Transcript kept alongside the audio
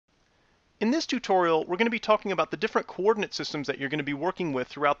In this tutorial, we're going to be talking about the different coordinate systems that you're going to be working with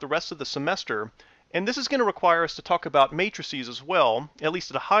throughout the rest of the semester, and this is going to require us to talk about matrices as well, at least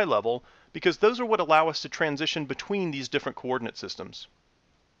at a high level, because those are what allow us to transition between these different coordinate systems.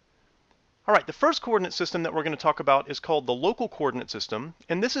 Alright, the first coordinate system that we're going to talk about is called the local coordinate system,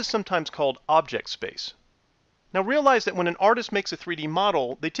 and this is sometimes called object space. Now realize that when an artist makes a 3D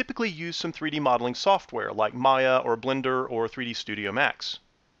model, they typically use some 3D modeling software like Maya or Blender or 3D Studio Max.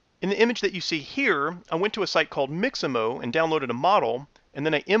 In the image that you see here, I went to a site called Mixamo and downloaded a model, and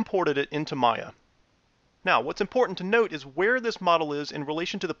then I imported it into Maya. Now, what's important to note is where this model is in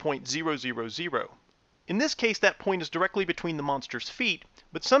relation to the point 0, 0, 0. In this case, that point is directly between the monster's feet,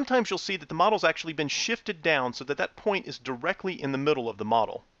 but sometimes you'll see that the model's actually been shifted down so that that point is directly in the middle of the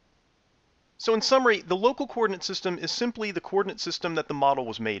model. So in summary, the local coordinate system is simply the coordinate system that the model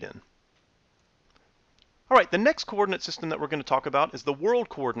was made in. Alright, the next coordinate system that we're going to talk about is the world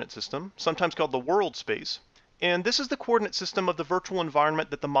coordinate system, sometimes called the world space. And this is the coordinate system of the virtual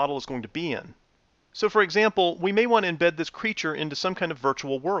environment that the model is going to be in. So for example, we may want to embed this creature into some kind of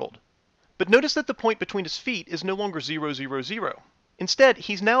virtual world. But notice that the point between his feet is no longer 0, 0, 0. Instead,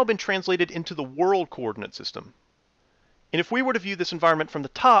 he's now been translated into the world coordinate system. And if we were to view this environment from the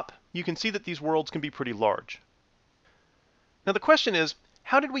top, you can see that these worlds can be pretty large. Now the question is,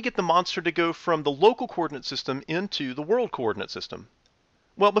 how did we get the monster to go from the local coordinate system into the world coordinate system?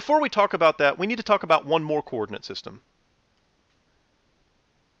 Well, before we talk about that, we need to talk about one more coordinate system.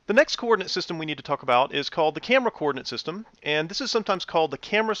 The next coordinate system we need to talk about is called the camera coordinate system, and this is sometimes called the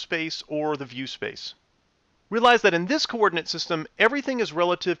camera space or the view space. Realize that in this coordinate system, everything is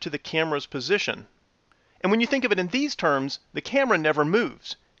relative to the camera's position. And when you think of it in these terms, the camera never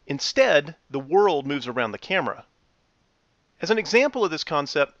moves. Instead, the world moves around the camera. As an example of this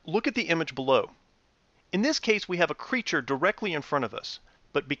concept, look at the image below. In this case, we have a creature directly in front of us,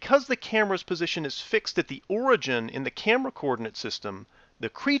 but because the camera's position is fixed at the origin in the camera coordinate system, the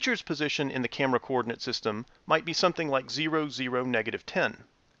creature's position in the camera coordinate system might be something like 0, 0, negative 10.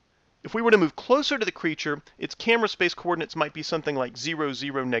 If we were to move closer to the creature, its camera space coordinates might be something like 0,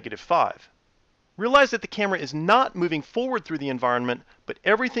 0, negative 5. Realize that the camera is not moving forward through the environment, but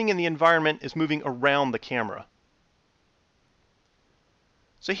everything in the environment is moving around the camera.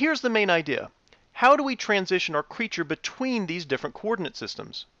 So here's the main idea. How do we transition our creature between these different coordinate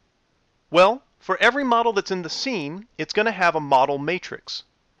systems? Well, for every model that's in the scene, it's going to have a model matrix.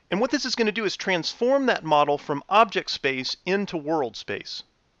 And what this is going to do is transform that model from object space into world space.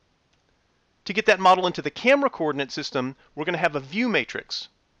 To get that model into the camera coordinate system, we're going to have a view matrix.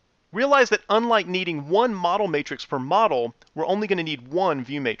 Realize that unlike needing one model matrix per model, we're only going to need one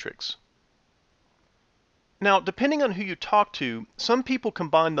view matrix. Now, depending on who you talk to, some people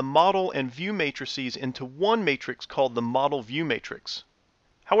combine the model and view matrices into one matrix called the model view matrix.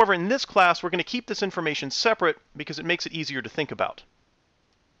 However, in this class, we're going to keep this information separate because it makes it easier to think about.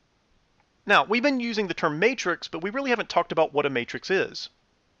 Now, we've been using the term matrix, but we really haven't talked about what a matrix is.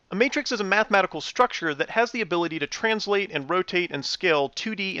 A matrix is a mathematical structure that has the ability to translate and rotate and scale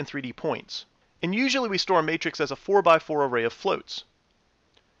 2D and 3D points. And usually we store a matrix as a 4x4 array of floats.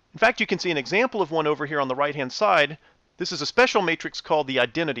 In fact, you can see an example of one over here on the right-hand side. This is a special matrix called the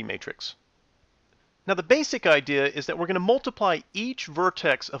identity matrix. Now the basic idea is that we're going to multiply each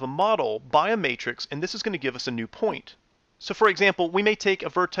vertex of a model by a matrix, and this is going to give us a new point. So for example, we may take a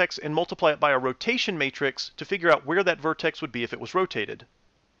vertex and multiply it by a rotation matrix to figure out where that vertex would be if it was rotated.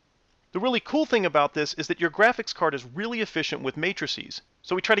 The really cool thing about this is that your graphics card is really efficient with matrices,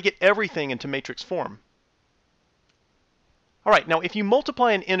 so we try to get everything into matrix form. Alright, now if you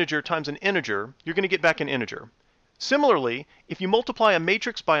multiply an integer times an integer, you're going to get back an integer. Similarly, if you multiply a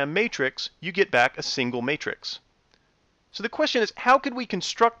matrix by a matrix, you get back a single matrix. So the question is, how could we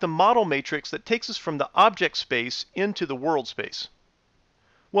construct the model matrix that takes us from the object space into the world space?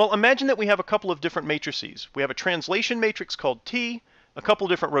 Well, imagine that we have a couple of different matrices. We have a translation matrix called T, a couple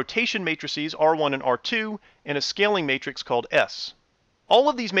different rotation matrices, R1 and R2, and a scaling matrix called S. All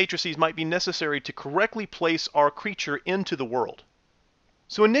of these matrices might be necessary to correctly place our creature into the world.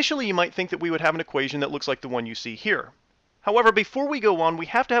 So initially you might think that we would have an equation that looks like the one you see here. However, before we go on, we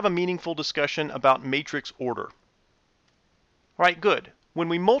have to have a meaningful discussion about matrix order. Alright, good. When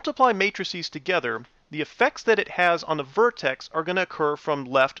we multiply matrices together, the effects that it has on a vertex are going to occur from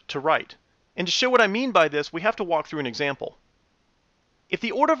left to right. And to show what I mean by this, we have to walk through an example. If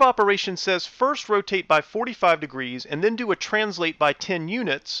the order of operations says first rotate by 45 degrees and then do a translate by 10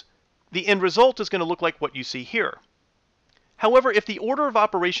 units, the end result is going to look like what you see here. However, if the order of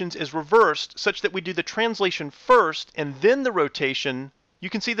operations is reversed such that we do the translation first and then the rotation, you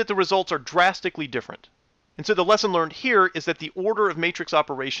can see that the results are drastically different. And so the lesson learned here is that the order of matrix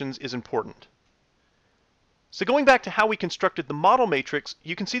operations is important. So going back to how we constructed the model matrix,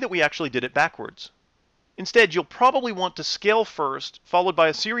 you can see that we actually did it backwards. Instead, you'll probably want to scale first, followed by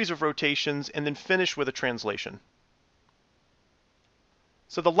a series of rotations, and then finish with a translation.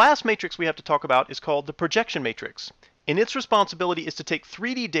 So the last matrix we have to talk about is called the projection matrix, and its responsibility is to take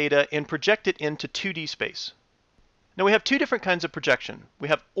 3D data and project it into 2D space. Now we have two different kinds of projection. We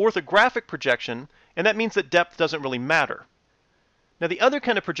have orthographic projection, and that means that depth doesn't really matter. Now the other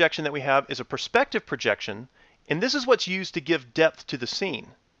kind of projection that we have is a perspective projection, and this is what's used to give depth to the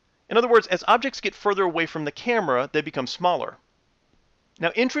scene. In other words, as objects get further away from the camera, they become smaller.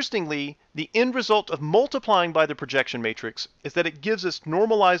 Now interestingly, the end result of multiplying by the projection matrix is that it gives us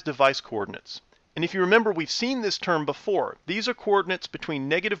normalized device coordinates. And if you remember, we've seen this term before. These are coordinates between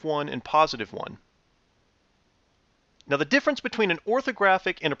 -1 and +1. Now the difference between an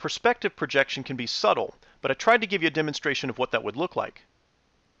orthographic and a perspective projection can be subtle, but I tried to give you a demonstration of what that would look like.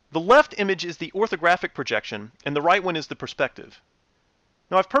 The left image is the orthographic projection, and the right one is the perspective.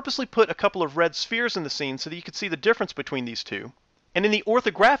 Now I've purposely put a couple of red spheres in the scene so that you can see the difference between these two. And in the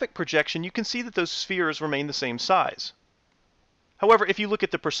orthographic projection, you can see that those spheres remain the same size. However, if you look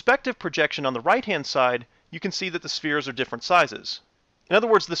at the perspective projection on the right-hand side, you can see that the spheres are different sizes. In other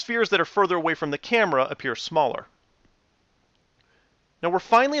words, the spheres that are further away from the camera appear smaller. Now we're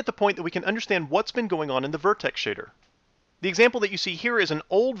finally at the point that we can understand what's been going on in the vertex shader. The example that you see here is an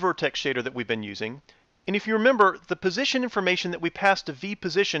old vertex shader that we've been using, and if you remember, the position information that we passed to v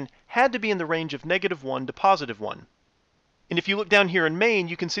position had to be in the range of -1 to +1. And if you look down here in main,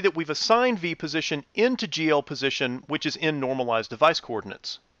 you can see that we've assigned v position into GL position, which is in normalized device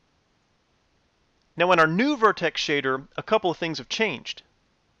coordinates. Now in our new vertex shader, a couple of things have changed.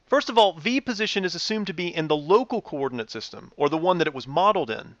 First of all, v position is assumed to be in the local coordinate system, or the one that it was modeled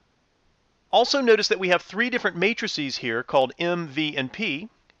in. Also notice that we have three different matrices here called M, V, and P,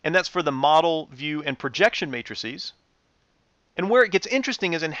 and that's for the model, view, and projection matrices. And where it gets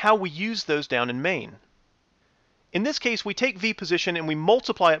interesting is in how we use those down in main. In this case, we take v position and we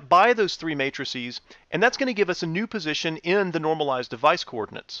multiply it by those three matrices, and that's going to give us a new position in the normalized device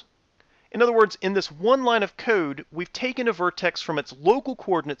coordinates. In other words, in this one line of code, we've taken a vertex from its local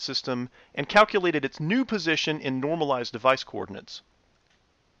coordinate system and calculated its new position in normalized device coordinates.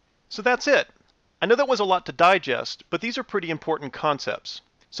 So that's it. I know that was a lot to digest, but these are pretty important concepts.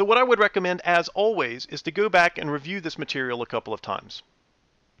 So what I would recommend, as always, is to go back and review this material a couple of times.